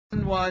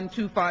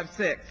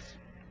256.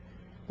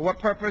 For what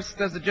purpose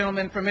does the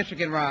gentleman from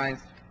Michigan rise?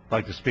 I'd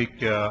like to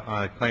speak,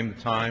 I claim the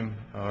time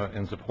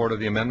in support of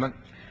the amendment.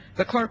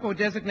 The clerk will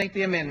designate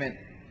the amendment.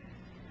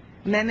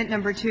 Amendment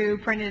number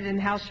 2, printed in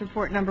House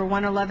Report number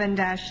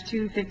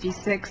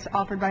 111-256,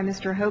 offered by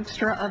Mr.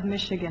 Hoekstra of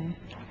Michigan.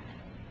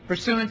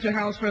 Pursuant to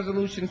House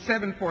Resolution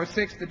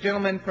 746, the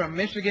gentleman from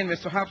Michigan,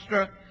 Mr.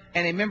 Hoekstra,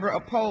 and a member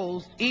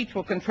opposed, each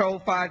will control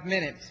 5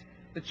 minutes.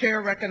 The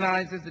chair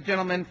recognizes the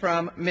gentleman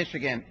from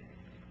Michigan.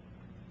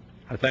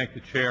 I thank the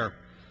chair.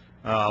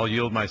 I'll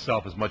yield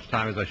myself as much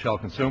time as I shall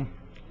consume.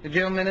 The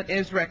gentleman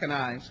is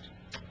recognized.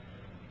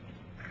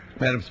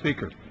 Madam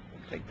Speaker,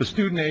 the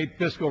Student Aid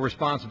Fiscal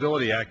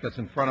Responsibility Act that's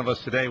in front of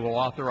us today will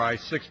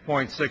authorize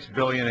 $6.6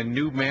 billion in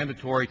new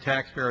mandatory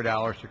taxpayer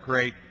dollars to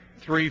create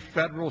 3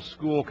 federal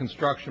school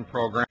construction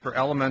programs for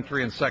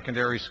elementary and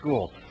secondary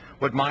schools.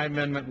 What my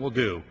amendment will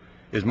do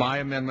is my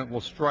amendment will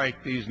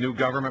strike these new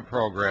government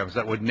programs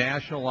that would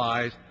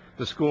nationalize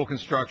the school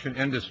construction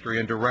industry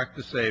and direct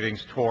the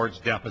savings towards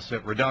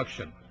deficit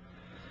reduction.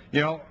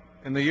 You know,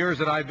 in the years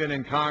that I've been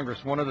in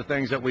Congress, one of the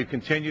things that we've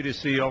continued to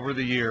see over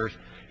the years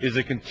is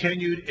a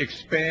continued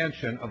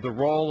expansion of the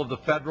role of the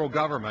federal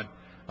government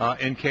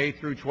in K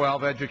through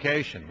 12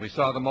 education. We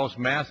saw the most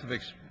massive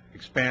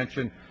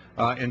expansion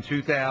in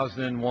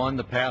 2001,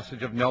 the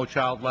passage of No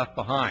Child Left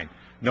Behind.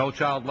 No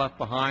Child Left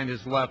Behind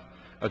has left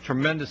a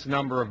tremendous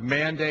number of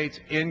mandates,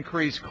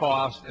 increased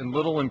costs, and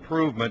little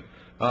improvement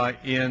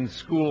in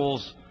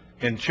schools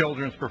and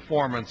children's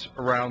performance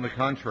around the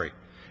country.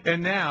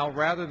 And now,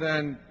 rather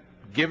than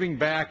giving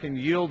back and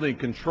yielding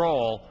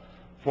control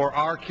for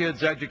our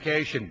kids'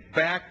 education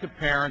back to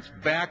parents,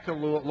 back to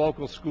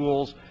local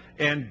schools,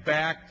 and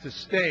back to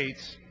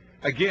states,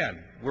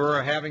 again,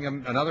 we're having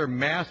another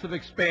massive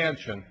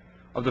expansion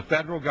of the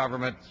federal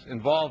government's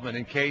involvement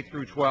in K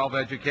through 12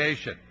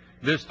 education,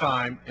 this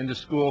time into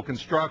school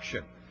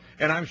construction.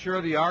 And I'm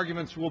sure the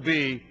arguments will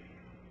be,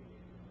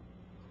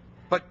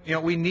 but, you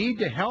know, we need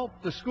to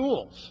help the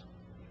schools.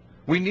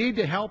 We need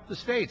to help the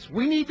states.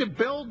 We need to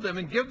build them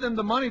and give them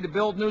the money to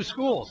build new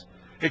schools.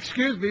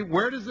 Excuse me,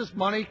 where does this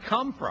money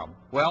come from?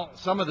 Well,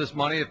 some of this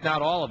money, if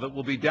not all of it,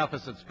 will be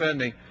deficit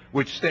spending,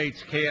 which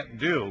states can't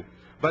do.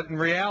 But in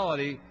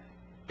reality,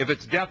 if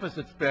it's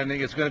deficit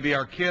spending, it's going to be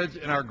our kids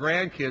and our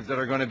grandkids that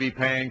are going to be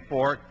paying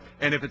for it.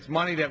 And if it's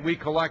money that we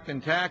collect in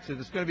taxes,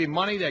 it's going to be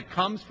money that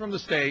comes from the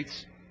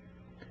states,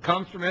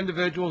 comes from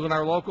individuals in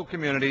our local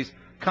communities,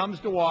 comes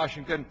to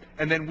Washington,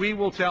 and then we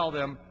will tell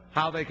them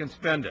how they can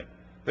spend it.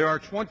 There are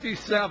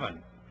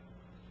 27,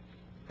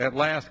 at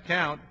last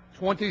count,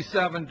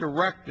 27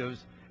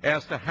 directives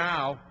as to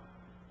how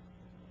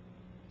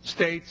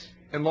states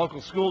and local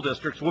school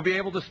districts will be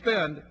able to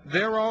spend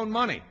their own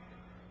money.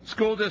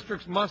 School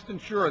districts must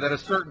ensure that a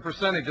certain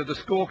percentage of the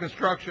school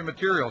construction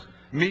materials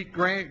meet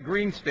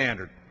green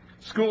standard.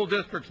 School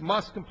districts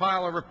must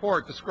compile a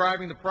report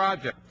describing the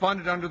project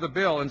funded under the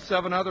bill and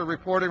 7 other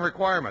reporting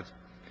requirements.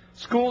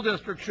 School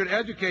districts should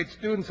educate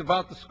students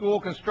about the school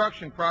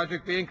construction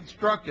project being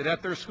constructed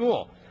at their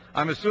school.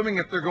 I'm assuming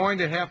if they're going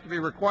to have to be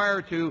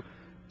required to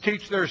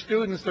teach their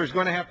students, there's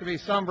going to have to be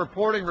some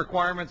reporting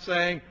requirement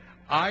saying,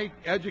 I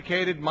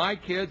educated my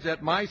kids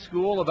at my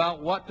school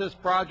about what this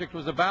project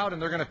was about, and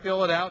they're going to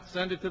fill it out,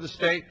 send it to the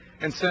state,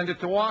 and send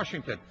it to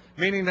Washington.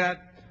 Meaning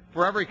that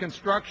for every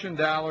construction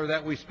dollar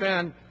that we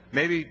spend,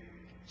 maybe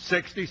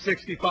 60,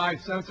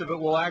 65 cents of it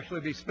will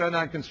actually be spent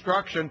on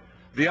construction.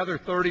 The other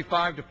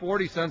 35 to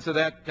 40 cents of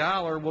that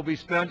dollar will be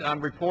spent on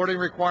reporting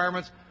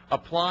requirements,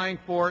 applying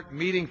for it,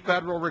 meeting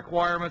federal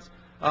requirements,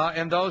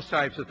 and those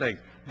types of things.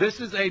 This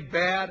is a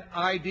bad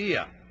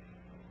idea.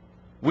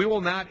 We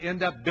will not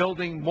end up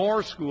building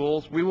more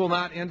schools. We will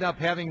not end up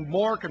having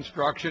more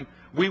construction.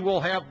 We will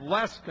have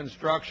less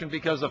construction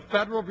because of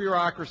federal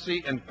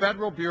bureaucracy, and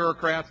federal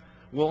bureaucrats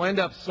will end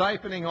up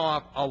siphoning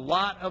off a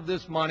lot of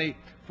this money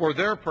for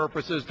their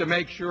purposes to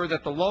make sure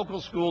that the local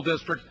school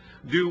districts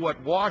do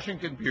what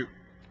Washington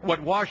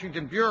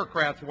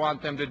bureaucrats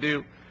want them to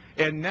do,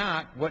 and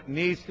not what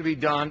needs to be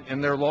done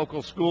in their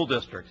local school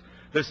districts.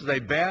 This is a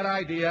bad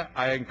idea.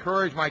 I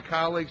encourage my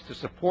colleagues to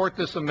support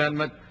this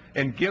amendment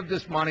and give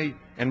this money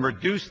and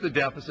reduce the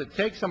deficit,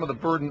 take some of the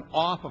burden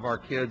off of our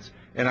kids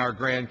and our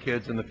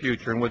grandkids in the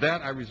future. And with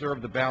that, I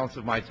reserve the balance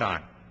of my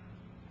time.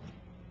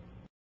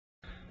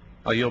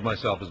 I'll yield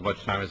myself as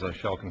much time as I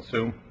shall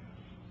consume.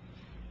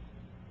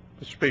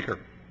 Mr. Speaker,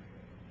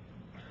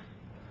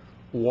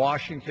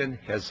 Washington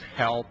has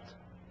helped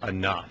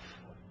enough.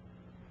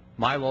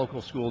 My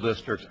local school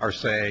districts are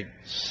saying,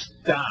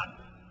 stop.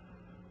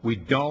 We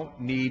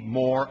don't need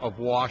more of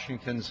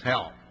Washington's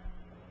help.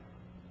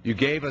 You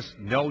gave us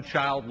No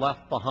Child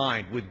Left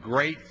Behind with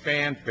great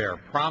fanfare,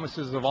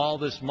 promises of all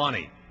this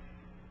money,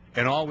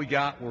 and all we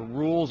got were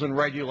rules and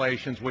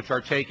regulations which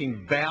are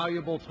taking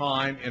valuable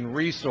time and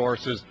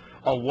resources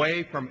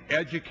away from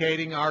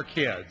educating our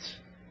kids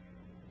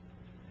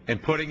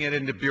and putting it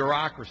into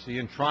bureaucracy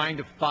and trying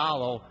to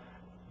follow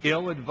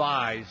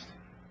ill-advised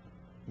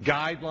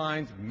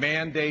guidelines,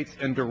 mandates,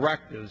 and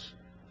directives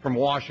from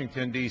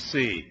Washington,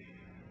 D.C.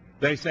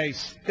 They say,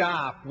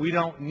 stop, we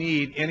don't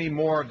need any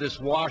more of this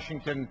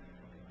Washington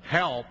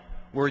help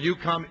where you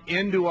come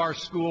into our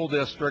school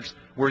districts,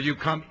 where you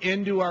come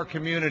into our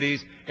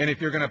communities, and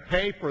if you're going to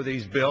pay for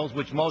these bills,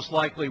 which most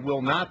likely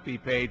will not be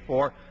paid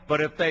for,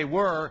 but if they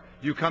were,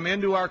 you come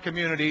into our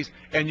communities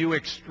and you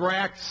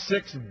extract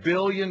 $6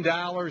 billion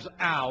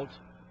out,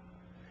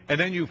 and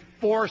then you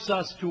force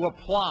us to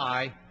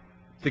apply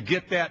to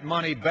get that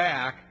money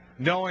back,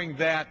 knowing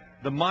that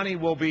the money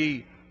will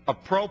be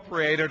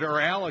appropriated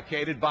or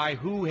allocated by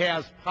who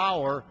has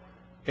power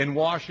in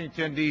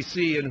Washington,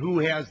 D.C., and who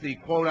has the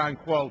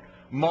quote-unquote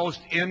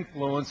most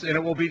influence, and it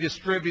will be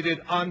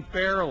distributed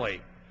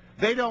unfairly.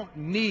 They don't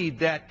need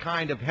that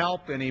kind of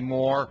help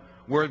anymore,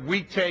 where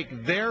we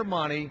take their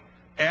money,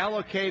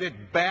 allocate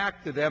it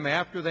back to them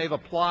after they've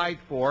applied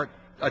for it,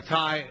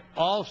 tie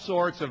all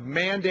sorts of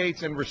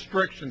mandates and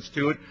restrictions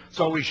to it,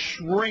 so we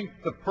shrink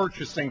the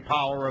purchasing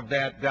power of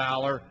that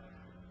dollar.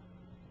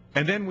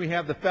 And then we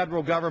have the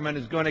federal government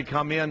is going to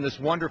come in, this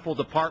wonderful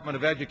Department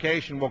of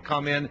Education will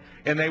come in,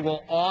 and they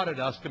will audit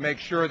us to make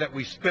sure that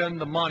we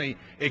spend the money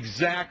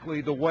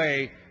exactly the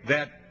way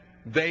that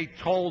they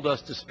told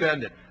us to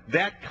spend it.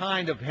 That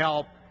kind of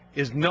help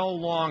is no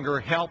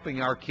longer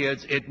helping our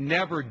kids. It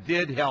never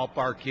did help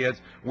our kids.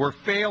 We're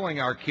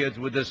failing our kids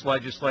with this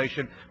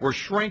legislation. We're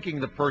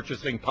shrinking the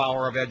purchasing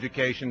power of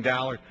education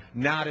dollars,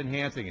 not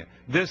enhancing it.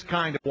 This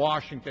kind of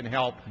Washington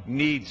help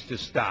needs to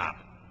stop.